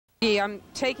I'm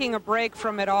taking a break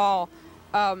from it all,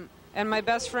 and my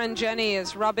best friend Jenny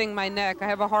is rubbing my neck. I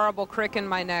have a horrible crick in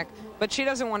my neck, but she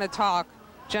doesn't want to talk.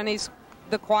 Jenny's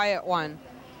the quiet one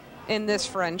in this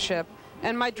friendship.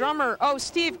 And my drummer, oh,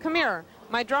 Steve, come here.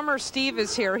 My drummer, Steve,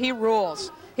 is here. He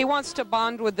rules. He wants to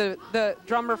bond with the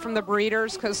drummer from the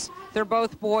Breeders because they're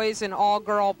both boys in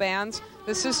all-girl bands.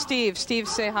 This is Steve. Steve,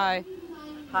 say hi.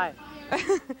 Hi.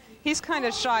 He's kind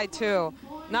of shy, too.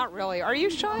 Not really. Are you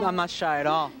shy? No, I'm not shy at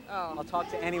all. Oh. I'll talk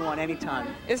to anyone, anytime.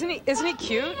 Isn't he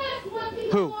cute?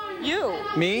 Who? You.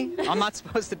 Me? I'm not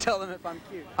supposed to tell them if I'm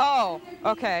cute. Oh,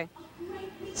 okay.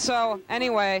 So,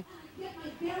 anyway,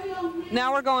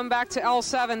 now we're going back to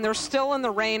L7. They're still in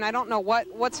the rain. I don't know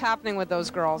what's happening with those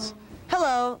girls.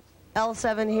 Hello,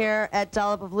 L7 here at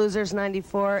Dollop of Losers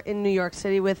 94 in New York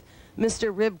City with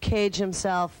Mr. Rib Cage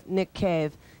himself, Nick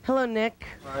Cave. Hello, Nick.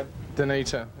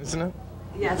 Danita, isn't it?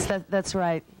 Yes, that's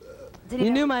right.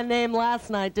 You knew my name last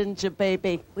night, didn't you,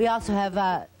 baby? We also have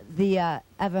the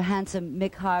ever handsome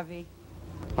Mick Harvey.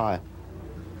 Hi.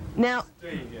 Now,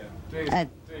 D, yeah.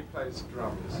 D plays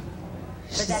drums.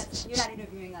 But you're not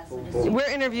interviewing us. we're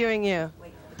interviewing you.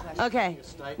 Wait for the question. Okay.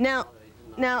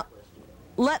 Now,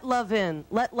 let love in.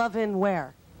 Let love in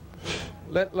where?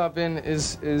 Let love in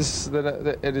is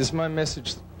that it is my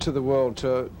message to the world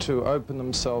to open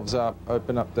themselves up,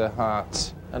 open up their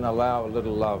hearts, and allow a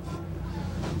little love.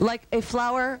 Like a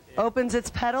flower opens its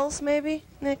petals, maybe,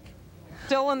 Nick?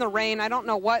 Still in the rain. I don't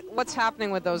know what's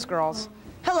happening with those girls.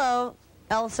 Hello,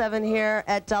 L7 here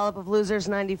at Dollop of Losers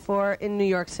 94 in New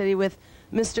York City with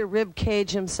Mr. Rib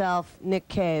Cage himself, Nick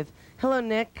Cave. Hello,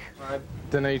 Nick.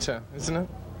 Danita, isn't it?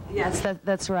 Yes,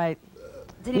 that's right.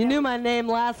 You knew my name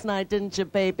last night, didn't you,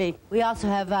 baby? We also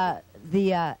have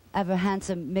the ever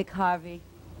handsome Mick Harvey.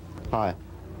 Hi.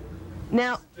 D,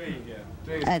 Now,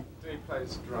 yeah. D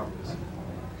plays drums.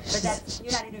 But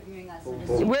you're not interviewing us.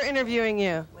 we're interviewing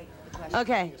you. Wait for the question.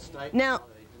 Okay.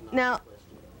 Now,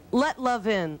 let love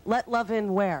in. Let love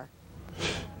in where?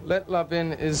 Let love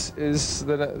in is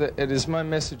that it is my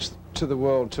message to the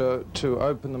world to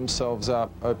open themselves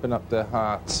up, open up their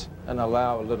hearts, and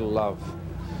allow a little love.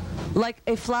 Like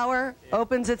a flower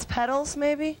opens its petals,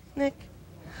 maybe, Nick?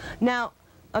 Now,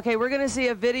 okay, we're going to see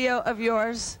a video of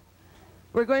yours.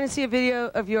 We're going to see a video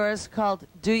of yours called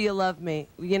Do You Love Me?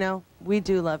 You know, we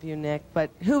do love you, Nick, but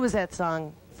who was that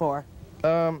song for?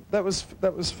 That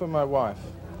was for my wife,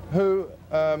 who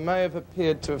may have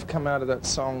appeared to have come out of that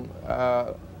song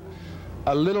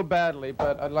a little badly,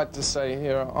 but I'd like to say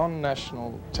here on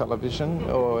national television,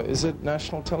 or is it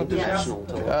national television? Yes. National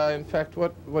television. In fact,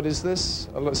 what is this?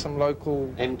 Some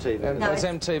local... MTV. No, it's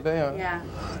MTV. Yeah.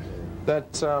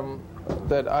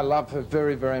 That I love her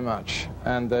very, very much,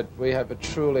 and that we have a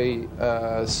truly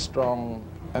strong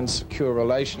and secure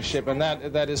relationship, and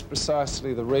that is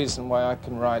precisely the reason why I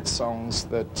can write songs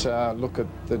that look at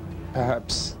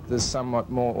perhaps the somewhat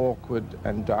more awkward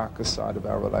and darker side of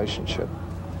our relationship.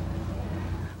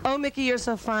 Oh, Mickey, you're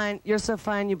so fine. You're so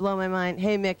fine. You blow my mind.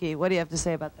 Hey, Mickey, what do you have to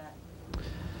say about that?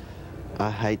 I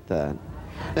hate that.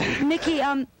 Mickey,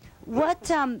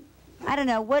 what I don't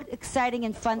know, what exciting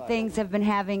and fun things have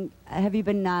you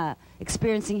been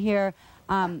experiencing here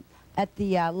at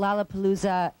the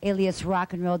Lollapalooza alias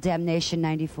Rock and Roll Damnation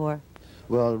 94?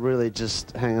 Well, really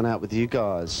just hanging out with you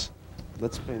guys.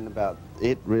 That's been about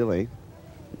it, really.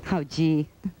 Oh, gee.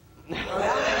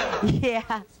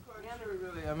 Yeah.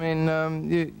 I mean,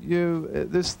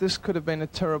 this could have been a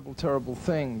terrible, terrible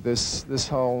thing. This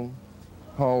whole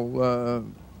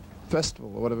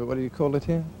festival or whatever. What do you call it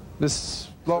here? This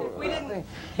thing.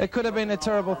 It could have been a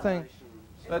terrible thing.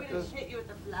 But hit you with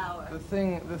the flower. the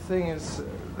thing is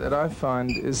that I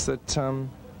find is that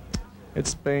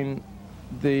it's been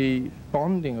the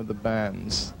bonding of the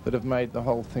bands that have made the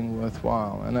whole thing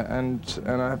worthwhile. And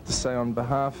I have to say, on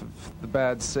behalf of the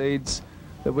Bad Seeds,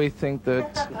 that we think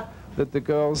that the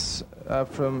girls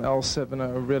from L7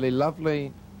 are a really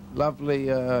lovely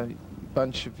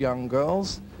bunch of young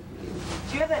girls.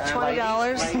 Do you have that $20?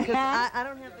 Because I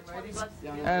don't have the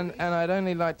 $20. And I'd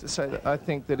only like to say that I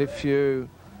think that if you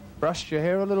brushed your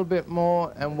hair a little bit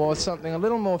more and wore something a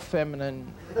little more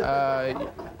feminine,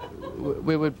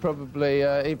 we would probably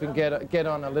even get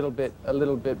on a little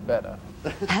bit better.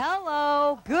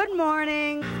 Hello, good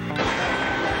morning.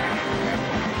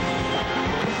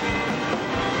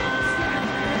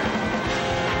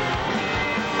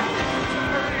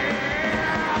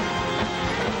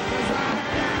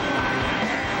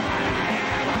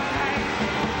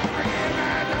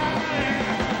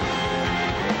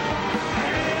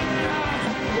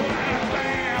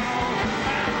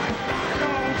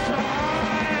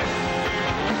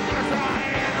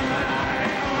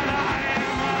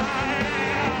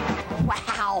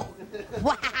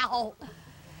 Wow.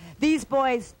 These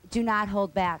boys do not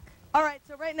hold back. All right,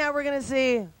 so right now we're going to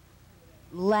see...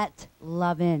 Let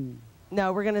Love In.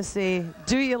 No, we're going to see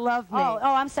Do You Love Me? Oh,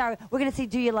 I'm sorry. We're going to see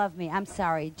Do You Love Me. I'm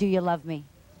sorry. Do You Love Me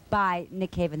by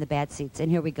Nick Cave and the Bad Seeds. And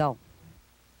here we go.